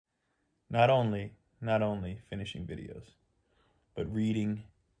not only finishing videos, but reading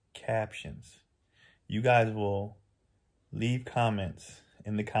captions. You guys will leave comments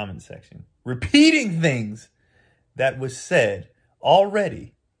in the comment section repeating things that was said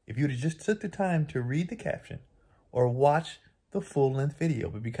already if you'd have just took the time to read the caption or watch the full-length video.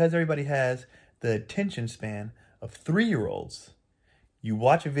 But because everybody has the attention span of 3-year-olds, you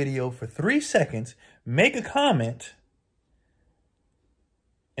watch a video for 3 seconds, make a comment,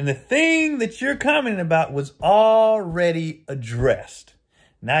 and the thing that you're commenting about was already addressed.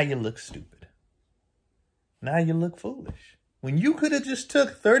 Now you look stupid. Now you look foolish. When you could have just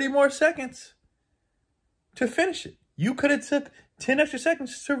took 30 more seconds to finish it. You could have took 10 extra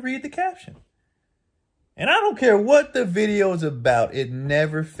seconds to read the caption. And I don't care what the video is about. It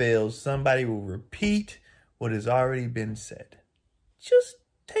never fails. Somebody will repeat what has already been said. Just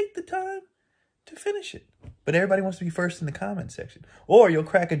take the time to finish it. But everybody wants to be first in the comment section. Or you'll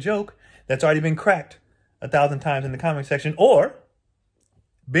crack a joke that's already been cracked 1,000 times in the comment section. Or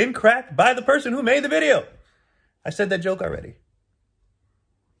been cracked by the person who made the video. I said that joke already.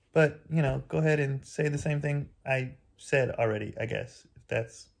 But, you know, go ahead and say the same thing I said already, I guess. If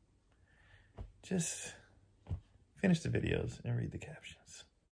that's... Just finish the videos and read the captions.